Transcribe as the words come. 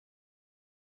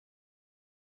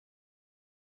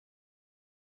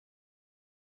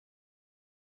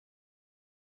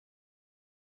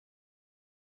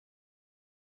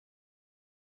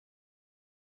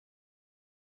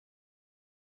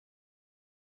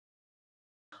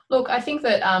Look, I think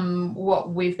that what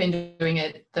we've been doing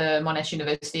at the Monash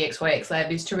University XYX Lab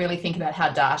is to really think about how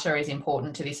data is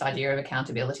important to this idea of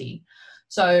accountability.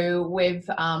 So we've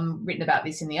written about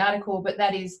this in the article, but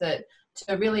that is that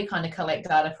to really kind of collect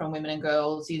data from women and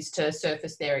girls is to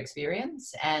surface their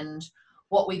experience. And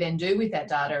what we then do with that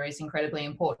data is incredibly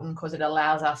important because it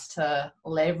allows us to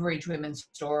leverage women's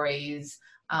stories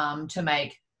to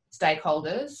make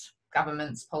stakeholders,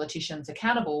 governments, politicians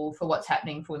accountable for what's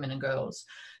happening for women and girls.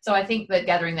 So I think that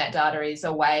gathering that data is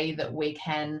a way that we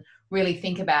can really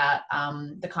think about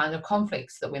the kind of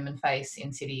conflicts that women face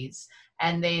in cities.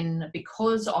 And then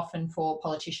because often for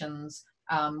politicians,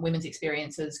 women's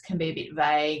experiences can be a bit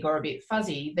vague or a bit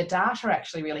fuzzy, the data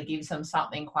actually really gives them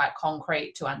something quite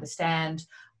concrete to understand.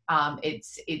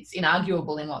 It's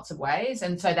inarguable in lots of ways.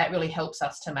 And so that really helps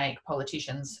us to make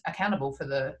politicians accountable for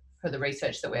the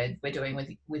research that we're doing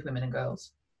with women and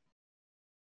girls.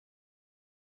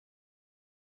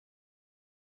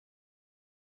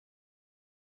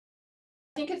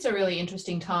 I think it's a really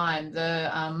interesting time.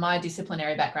 My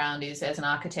disciplinary background is as an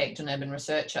architect and urban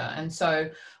researcher, and so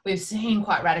we've seen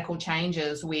quite radical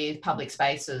changes with public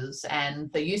spaces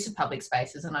and the use of public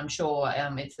spaces. And I'm sure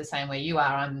it's the same where you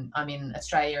are. I'm in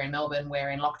Australia, in Melbourne.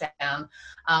 We're in lockdown,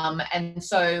 and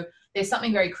so there's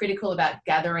something very critical about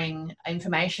gathering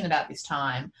information about this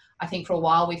time. I think for a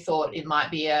while we thought it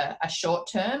might be a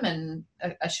short-term and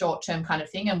a short-term kind of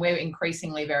thing, and we're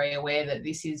increasingly very aware that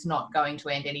this is not going to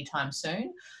end anytime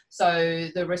soon. So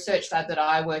the research lab that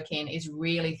I work in is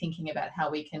really thinking about how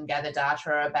we can gather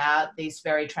data about this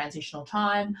very transitional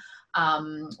time.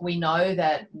 We know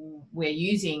that we're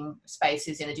using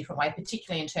spaces in a different way,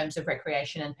 particularly in terms of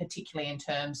recreation and particularly in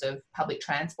terms of public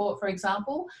transport, for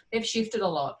example. They've shifted a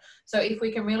lot. So if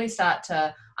we can really start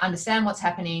to understand what's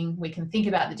happening, we can think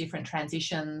about the different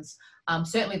transitions.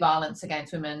 Certainly violence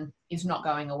against women is not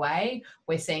going away.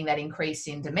 We're seeing that increase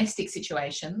in domestic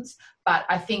situations, but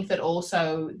I think that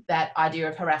also that idea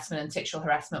of harassment and sexual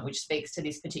harassment, which speaks to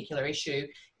this particular issue,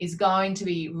 is going to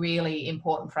be really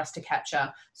important for us to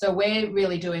capture. So we're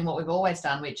really doing what we've always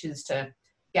done, which is to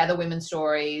gather women's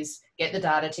stories, get the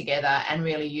data together, and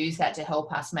really use that to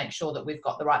help us make sure that we've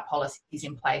got the right policies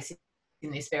in place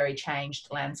in this very changed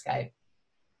landscape.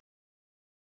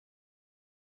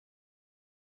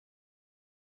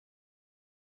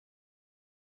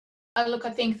 Look,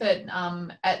 I think that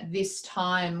at this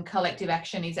time, collective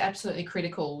action is absolutely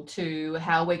critical to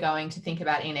how we're going to think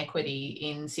about inequity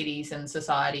in cities and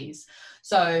societies.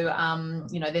 So,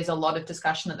 there's a lot of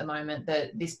discussion at the moment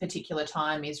that this particular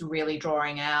time is really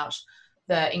drawing out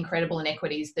the incredible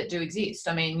inequities that do exist.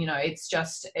 I mean,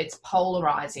 it's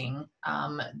polarizing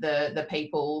the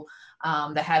people,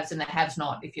 the haves and the haves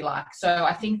not, if you like. So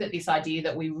I think that this idea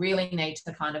that we really need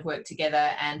to kind of work together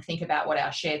and think about what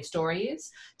our shared story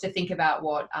is, to think about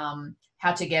what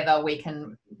how together we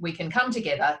can come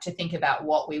together to think about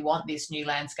what we want this new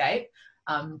landscape,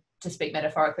 to speak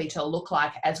metaphorically, to look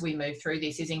like as we move through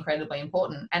this is incredibly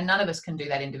important. And none of us can do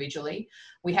that individually.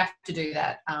 We have to do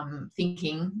that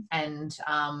thinking and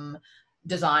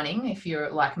designing, if you're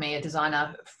like me, a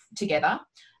designer, together.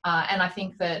 And I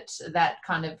think that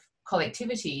kind of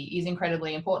collectivity is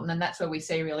incredibly important, and that's where we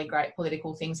see really great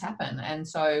political things happen. And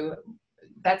so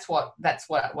that's why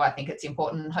I think it's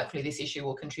important, and hopefully this issue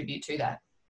will contribute to that.